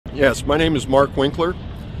Yes, my name is Mark Winkler,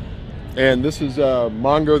 and this is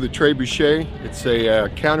Mongo the Trebuchet. It's a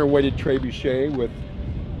counterweighted trebuchet with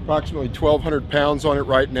approximately 1,200 pounds on it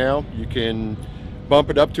right now. You can bump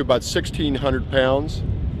it up to about 1,600 pounds.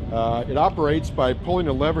 It operates by pulling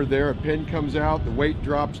a lever there. A pin comes out, the weight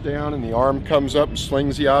drops down, and the arm comes up and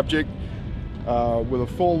slings the object. With a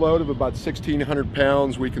full load of about 1,600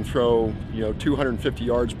 pounds, we can throw 250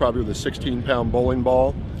 yards probably with a 16-pound bowling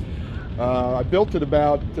ball. I built it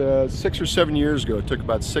about 6 or 7 years ago. It took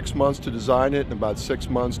about 6 months to design it and about 6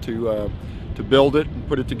 months to build it and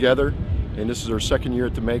put it together. And this is our second year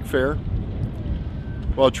at the Make Fair.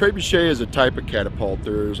 Well, a trebuchet is a type of catapult.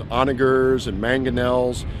 There's onagers and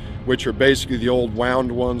mangonels, which are basically the old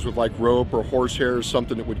wound ones with like rope or horsehair or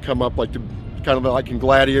something that would come up like kind of like in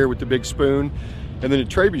Gladiator with the big spoon. And then the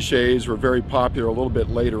trebuchets were very popular a little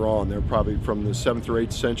bit later on. They're probably from the 7th or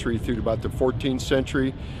 8th century through to about the 14th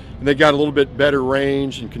century. And they got a little bit better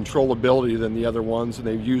range and controllability than the other ones. And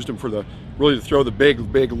they've used them for really to throw the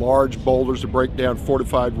big, large boulders to break down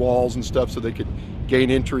fortified walls and stuff so they could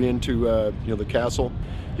gain entry into the castle.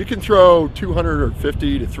 You can throw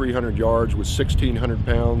 250 to 300 yards with 1,600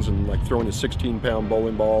 pounds and like throwing a 16-pound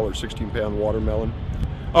bowling ball or 16-pound watermelon.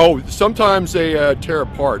 Oh, sometimes they tear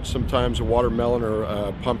apart. Sometimes a watermelon or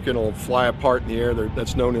a pumpkin will fly apart in the air.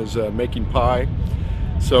 That's known as making pie.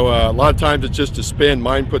 So a lot of times it's just a spin.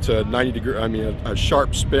 Mine puts a a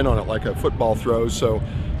sharp spin on it like a football throw. So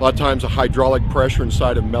a lot of times a hydraulic pressure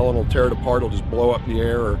inside a melon will tear it apart. It'll just blow up in the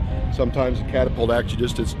air. Or sometimes the catapult actually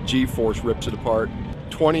just its G-force rips it apart.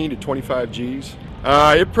 20 to 25 Gs.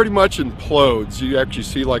 It pretty much implodes. You actually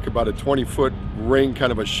see like about a 20-foot ring,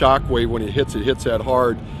 kind of a shock wave when it hits that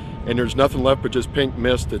hard, and there's nothing left but just pink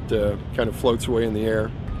mist that kind of floats away in the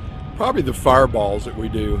air. Probably the fireballs that we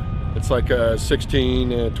do. It's like a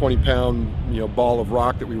 20-pound ball of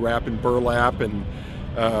rock that we wrap in burlap and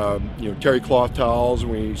terry cloth towels,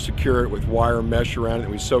 and we secure it with wire mesh around it,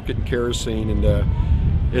 and we soak it in kerosene, and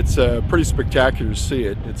it's pretty spectacular to see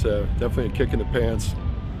it. It's definitely a kick in the pants.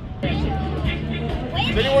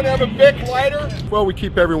 Does anyone have a Bic lighter? Well, we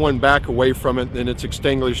keep everyone back away from it, and it's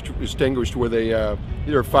extinguished with a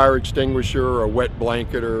either a fire extinguisher or a wet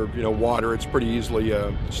blanket or water. It's pretty easily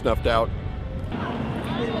snuffed out.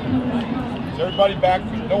 Is everybody back?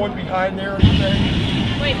 No one behind there or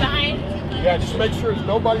anything? Wait, behind? Yeah, just make sure there's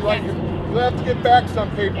nobody right here. You'll have to get back some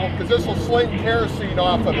people because this will sling kerosene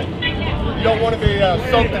off of it. You don't want to be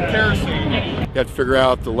soaked in kerosene. You have to figure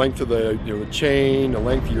out the length of the chain, the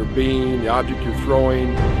length of your beam, the object you're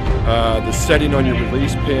throwing, the setting on your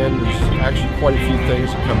release pin. There's actually quite a few things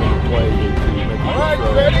that come into play to make it. All right,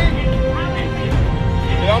 ready?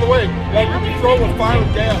 Get out of the way. You can throw with fire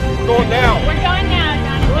and gas. We're going now. We're going now,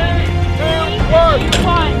 John. 1, 2,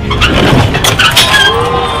 1.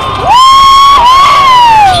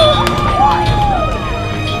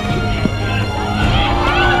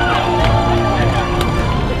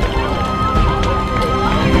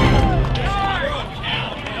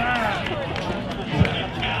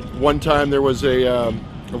 One time there was a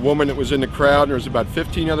woman that was in the crowd, and there was about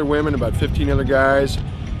 15 other women, about 15 other guys,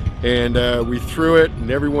 and we threw it,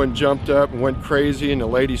 and everyone jumped up and went crazy, and the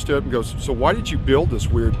lady stood up and goes, "So why did you build this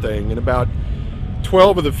weird thing?" And about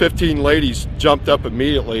 12 of the 15 ladies jumped up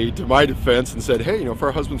immediately to my defense and said, "Hey, if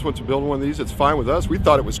our husbands want to build one of these, it's fine with us. We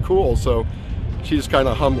thought it was cool." So she just kind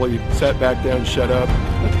of humbly sat back down and shut up.